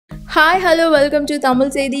Hi, hello, welcome to Tamil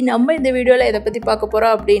Seidi. நம்ம இந்த வீடியோல எதை பத்தி பார்க்க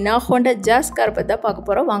போறோம் அப்படினா Honda Jazz கார் பத்தி பார்க்க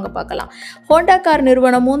போறோம். வாங்க பார்க்கலாம். Honda கார்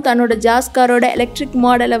நிறுவனமும் தன்னோட Jazz காரோட எலக்ட்ரிக்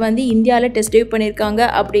மாடலை வந்து இந்தியால டெஸ்ட் ட்ரைவ் பண்ணிருக்காங்க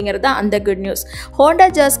அப்படிங்கறது அந்த good news. Honda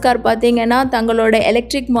Jazz car பாத்தீங்கன்னா தங்களோட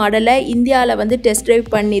எலக்ட்ரிக் மாடலை இந்தியால வந்து டெஸ்ட் ட்ரைவ்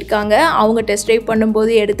பண்ணிருக்காங்க. அவங்க டெஸ்ட் ட்ரைவ்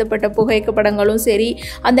பண்ணும்போது எடுத்தப்பட்ட புகைப்படங்களும் சரி,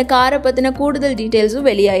 அந்த காரை பத்தின கூடுதல் டீடைல்ஸும்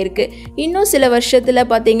வெளியாயிருக்கு. இன்னும் சில வருஷத்துல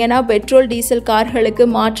பாத்தீங்கன்னா பெட்ரோல் டீசல் கார்களுக்கு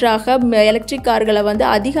மாற்றாக எலக்ட்ரிக் கார்களை வந்து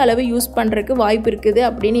அதிக அளவு யூஸ் பண்றதுக்கு வாய்ப்பு இருக்குது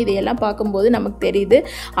அப்படின்னு இதையெல்லாம் பார்க்கும்போது நமக்கு தெரியுது.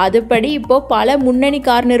 அதுபடி இப்போ பல முன்னணி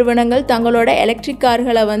கார் நிறுவனங்கள் தங்களோட எலக்ட்ரிக்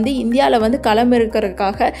கார்களை வந்து இந்தியாவில் வந்து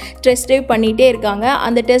களமிறக்கிறதுக்காக டெஸ்ட் ட்ரைவ் பண்ணிகிட்டே இருக்காங்க.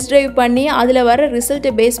 அந்த டெஸ்ட் ட்ரைவ் பண்ணி அதில் வர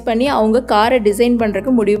ரிசல்ட்டை பேஸ் பண்ணி அவங்க காரை டிசைன்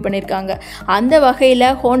பண்ணுறதுக்கு முடிவு பண்ணியிருக்காங்க. அந்த வகையில்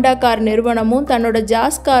ஹோண்டா கார் நிறுவனமும் தன்னோட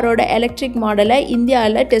ஜாஸ் காரோட எலக்ட்ரிக் மாடலை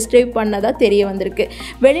இந்தியாவில் டெஸ்ட் ட்ரைவ் பண்ணதாக தெரிய வந்திருக்கு.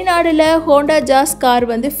 வெளிநாடுல ஹோண்டா ஜாஸ் கார்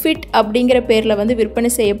வந்து ஃபிட் அப்படிங்கிற பேரில் வந்து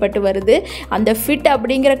விற்பனை செய்யப்பட்டு வருது. அந்த ஃபிட்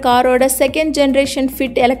அப்படிங்கிற காரோட second generation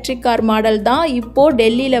fit electric car model தான் இப்போ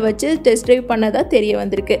டெல்லியில் வச்சு டெஸ்ட் ட்ரைவ் பண்ணதாக தெரிய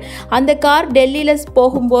வந்திருக்கு. அந்த கார் டெல்லியில்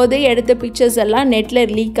போகும்போது எடுத்த பிக்சர்ஸ் எல்லாம்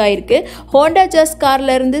நெட்டில் லீக் ஆகிருக்கு. ஹோண்டா ஜாஸ்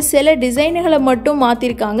காரில் இருந்து சில டிசைன்களை மட்டும்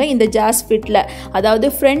மாற்றிருக்காங்க இந்த ஜாஸ் ஃபிட்டில். அதாவது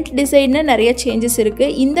ஃப்ரண்ட் டிசைனில் நிறைய சேஞ்சஸ்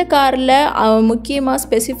இருக்குது. இந்த காரில் முக்கியமாக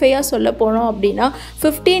ஸ்பெசிஃபையாக சொல்ல போனோம் அப்படின்னா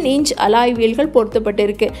 15 இன்ச் அலாய் வீல்கள்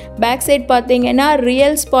பொருத்தப்பட்டிருக்கு. பேக் சைட் பார்த்தீங்கன்னா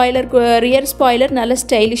ரியர் ஸ்பாய்லர் நல்ல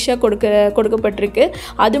ஸ்டைலிஷாக கொடுக்கப்பட்டிருக்கு.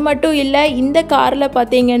 அது மட்டும் இல்லை, இந்த காரில்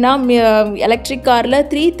பார்த்தீங்கன்னா எலக்ட்ரிக் காரில்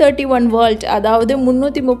 331 வோல்ட், அதாவது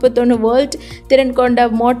 331 வோல்ட் திறன் கொண்ட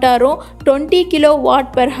மோட்டாரும் 20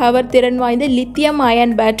 kW/h திறன் வாய்ந்த லித்தியம்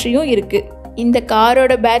அயன் பேட்டரியும் இருக்குது. இந்த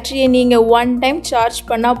காரோட பேட்டரியை நீங்கள் 1 டைம் சார்ஜ்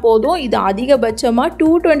பண்ணால் போதும். இது அதிகபட்சமாக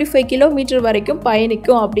 225 கிலோமீட்டர் வரைக்கும்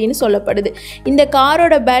பயணிக்கும் அப்படின்னு சொல்லப்படுது. இந்த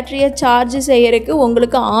காரோட பேட்டரியை சார்ஜ் செய்யறதுக்கு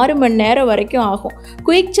உங்களுக்கு 6 மணி நேரம் வரைக்கும் ஆகும்.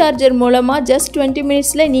 குயிக் சார்ஜர் மூலமாக ஜஸ்ட் 20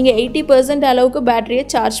 மினிட்ஸில் நீங்கள் 80% அளவுக்கு பேட்டரியை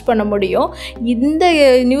சார்ஜ் பண்ண முடியும். இந்த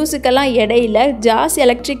நியூஸுக்கெல்லாம் இடையில ஜாஸ்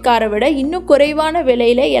எலக்ட்ரிக் காரை விட இன்னும் குறைவான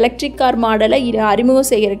விலையில் எலக்ட்ரிக் கார் மாடலை அறிமுகம்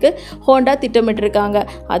செய்யறதுக்கு ஹோண்டா திட்டமிட்டிருக்காங்க.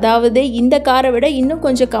 அதாவது இந்த காரை விட இன்னும்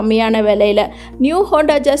கொஞ்சம் கம்மியான விலையில் நியூ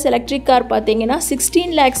ஹோண்டா ஜாஸ் எலக்ட்ரிக் கார் பார்த்தீங்கன்னா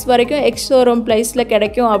 16 lakhs வரைக்கும் எக்ஸ்-ஷோரூம் ப்ரைஸில்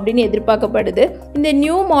கிடைக்கும் அப்படின்னு எதிர்பார்க்கப்படுது. இந்த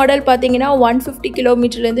நியூ மாடல் பார்த்தீங்கன்னா 150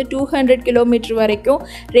 கிலோமீட்டர்லேருந்து 200 கிலோமீட்டர் வரைக்கும்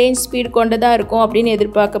ரேஞ்ச் ஸ்பீட் கொண்டதாக இருக்கும் அப்படின்னு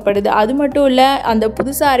எதிர்பார்க்கப்படுது. அது மட்டும் இல்லை, அந்த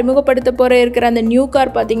புதுசாக அறிமுகப்படுத்த போகிற இருக்கிற அந்த நியூ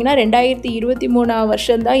கார் பார்த்தீங்கன்னா 2023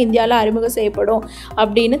 வருஷம் தான் இந்தியாவில் அறிமுகம் செய்யப்படும்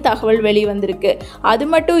அப்படின்னு தகவல் வெளிவந்திருக்கு. அது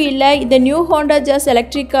மட்டும் இல்லை, இந்த நியூ ஹோண்டா ஜாஸ்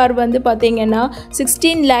எலக்ட்ரிக் கார் வந்து பார்த்தீங்கன்னா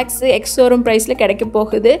 16 lakhs எக்ஸ்-ஷோரூம் ப்ரைஸில் கிடைக்க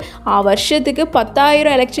போகுது. வருஷத்துக்கு 10,000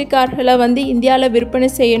 எலக்ட்ரிக் கார்களை வந்து இந்தியாவில் விற்பனை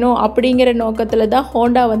செய்யணும் அப்படிங்கிற நோக்கத்தில் தான்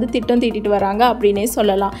ஹோண்டா வந்து திட்டம் தீட்டிட்டு வராங்க அப்படின்னே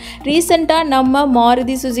சொல்லலாம். ரீசெண்டாக நம்ம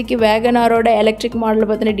மாருதி சுசுகி வேகனாரோட எலக்ட்ரிக் மாடலை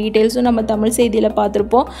பற்றின டீட்டெயில்ஸும் நம்ம தமிழ் செய்தியில்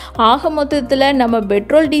பார்த்துருப்போம். ஆக மொத்தத்தில் நம்ம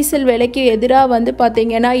பெட்ரோல் டீசல் விலைக்கு எதிராக வந்து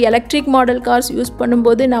பார்த்திங்கன்னா எலக்ட்ரிக் மாடல் கார்ஸ் யூஸ்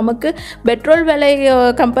பண்ணும்போது நமக்கு பெட்ரோல் விலை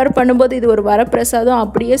கம்பேர் பண்ணும்போது இது ஒரு வரப்பிரசாதம்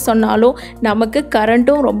அப்படியே சொன்னாலும் நமக்கு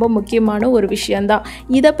கரண்ட்டும் ரொம்ப முக்கியமான ஒரு விஷயந்தான்.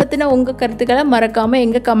 இதை பற்றின உங்கள் கருத்துக்களை மறக்காமல்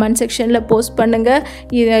எங்கள் கமெண்ட் செக்ஷனில் போஸ்ட் பண்ணுங்கள்.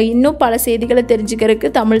 இன்னும் பல செய்திகளை தெரிஞ்சுக்கிறதுக்கு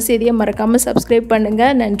தமிழ் செய்தியை மறக்காமல் சப்ஸ்கிரைப்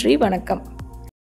பண்ணுங்கள். நன்றி, வணக்கம்.